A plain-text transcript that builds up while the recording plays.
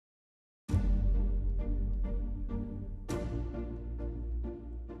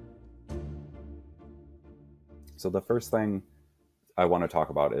So the first thing I want to talk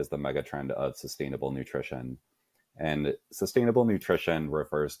about is the mega trend of sustainable nutrition. And sustainable nutrition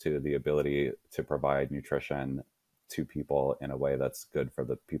refers to the ability to provide nutrition to people in a way that's good for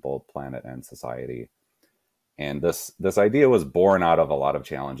the people, planet, and society. And this idea was born out of a lot of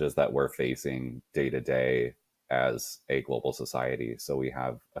challenges that we're facing day to day as a global society. So we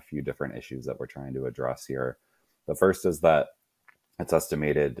have a few different issues that we're trying to address here. The first is that it's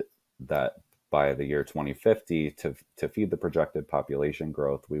estimated that by the year 2050, to feed the projected population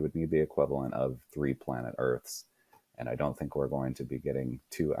growth, we would need the equivalent of 3 planet Earths. And I don't think we're going to be getting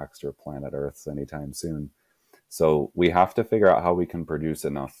 2 extra planet Earths anytime soon. So we have to figure out how we can produce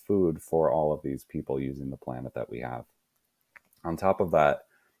enough food for all of these people using the planet that we have. On top of that,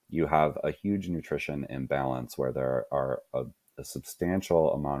 you have a huge nutrition imbalance where there are a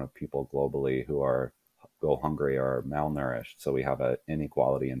substantial amount of people globally who are go hungry or malnourished. So we have an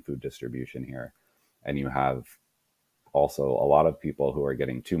inequality in food distribution here. And you have also a lot of people who are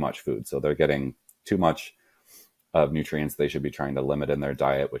getting too much food. So they're getting too much of nutrients they should be trying to limit in their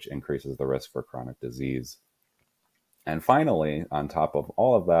diet, which increases the risk for chronic disease. And finally, on top of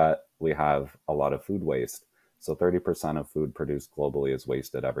all of that, we have a lot of food waste. So 30% of food produced globally is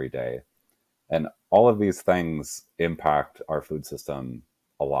wasted every day. And all of these things impact our food system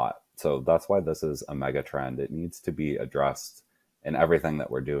a lot. So that's why this is a mega trend. It needs to be addressed in everything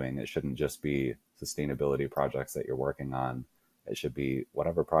that we're doing. It shouldn't just be sustainability projects that you're working on. It should be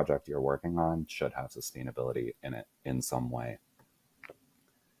whatever project you're working on should have sustainability in it in some way.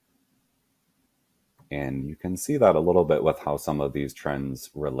 And you can see that a little bit with how some of these trends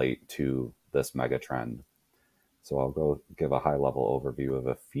relate to this mega trend. So I'll go give a high level overview of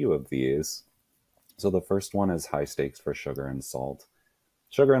a few of these. So the first one is high stakes for sugar and salt.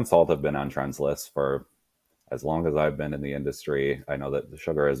 Sugar and salt have been on trends lists for as long as I've been in the industry. I know that the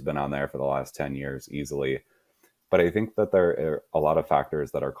sugar has been on there for the last 10 years easily. But I think that there are a lot of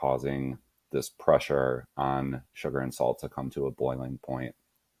factors that are causing this pressure on sugar and salt to come to a boiling point.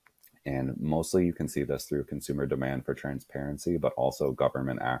 And mostly you can see this through consumer demand for transparency, but also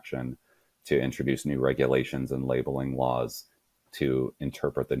government action to introduce new regulations and labeling laws to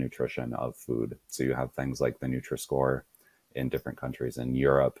interpret the nutrition of food. So you have things like the Nutri-Score in different countries. In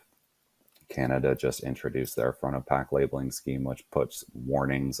Europe, Canada just introduced their front of pack labeling scheme, which puts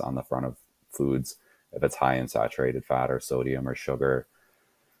warnings on the front of foods if it's high in saturated fat or sodium or sugar.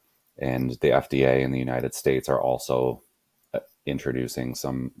 And the FDA in the United States are also introducing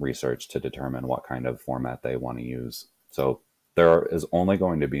some research to determine what kind of format they want to use. So there is only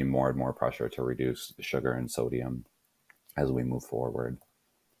going to be more and more pressure to reduce sugar and sodium as we move forward.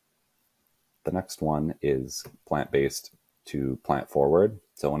 The next one is plant-based to plant-forward.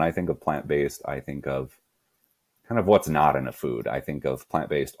 So when I think of plant-based, I think of kind of what's not in a food. I think of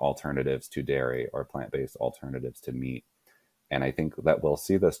plant-based alternatives to dairy or plant-based alternatives to meat. And I think that we'll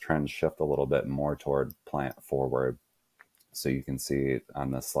see this trend shift a little bit more toward plant-forward. So you can see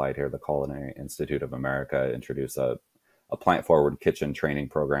on this slide here, the Culinary Institute of America introduced a plant-forward kitchen training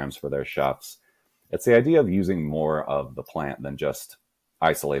programs for their chefs. It's the idea of using more of the plant than just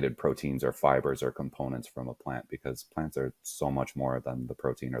isolated proteins or fibers or components from a plant, because plants are so much more than the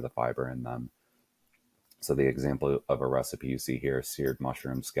protein or the fiber in them. So the example of a recipe you see here, seared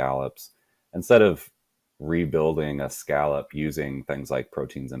mushroom scallops. Instead of rebuilding a scallop using things like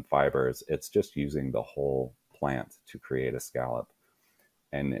proteins and fibers, it's just using the whole plant to create a scallop.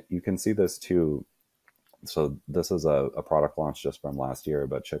 And you can see this too. So this is a product launch just from last year,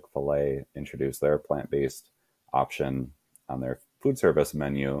 but Chick-fil-A introduced their plant-based option on their food service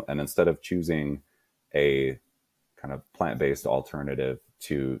menu. And instead of choosing a kind of plant-based alternative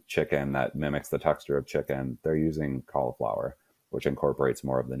to chicken that mimics the texture of chicken, they're using cauliflower, which incorporates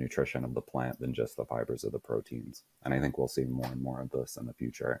more of the nutrition of the plant than just the fibers of the proteins. And I think we'll see more and more of this in the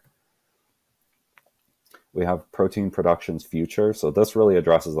future. We have protein production's future. So this really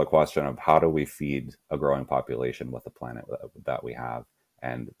addresses the question of how do we feed a growing population with the planet that we have.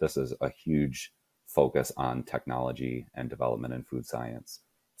 And this is a huge focus on technology and development in food science.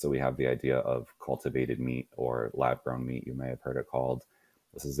 So we have the idea of cultivated meat or lab-grown meat, you may have heard it called.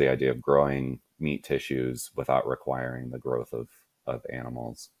 This is the idea of growing meat tissues without requiring the growth of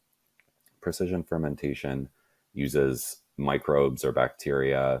animals. Precision fermentation uses microbes or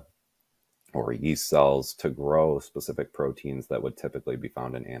bacteria or yeast cells to grow specific proteins that would typically be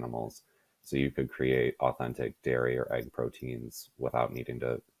found in animals. So you could create authentic dairy or egg proteins without needing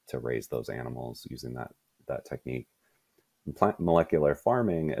to raise those animals using that technique. And plant molecular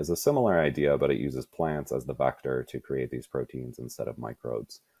farming is a similar idea, but it uses plants as the vector to create these proteins instead of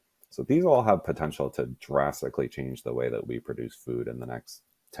microbes. So these all have potential to drastically change the way that we produce food in the next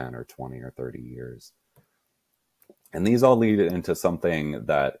 10 or 20 or 30 years. And these all lead into something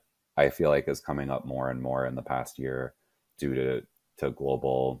that I feel like is coming up more and more in the past year due to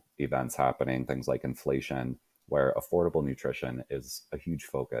global events happening, things like inflation, where affordable nutrition is a huge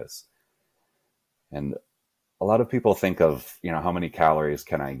focus. And a lot of people think of, how many calories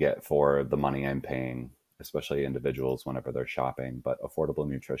can I get for the money I'm paying, especially individuals whenever they're shopping. But affordable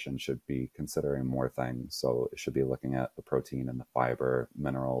nutrition should be considering more things. So it should be looking at the protein and the fiber,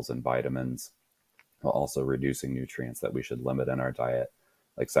 minerals and vitamins, while also reducing nutrients that we should limit in our diet,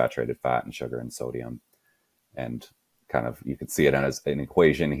 like saturated fat and sugar and sodium. And kind of, you can see it as an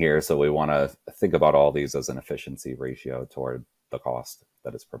equation here. So we want to think about all these as an efficiency ratio toward the cost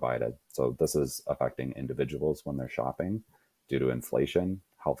that is provided. So this is affecting individuals when they're shopping due to inflation.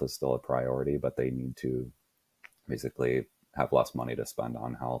 Health is still a priority, but they need to basically have less money to spend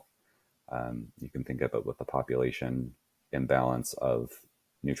on health. You can think of it with the population imbalance of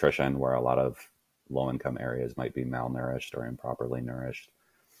nutrition, where a lot of low income areas might be malnourished or improperly nourished.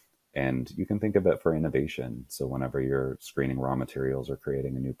 And you can think of it for innovation. So whenever you're screening raw materials or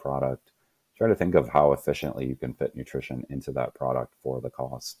creating a new product, try to think of how efficiently you can fit nutrition into that product for the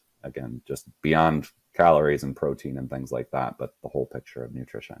cost. Again, just beyond calories and protein and things like that, but the whole picture of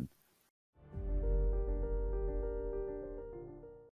nutrition.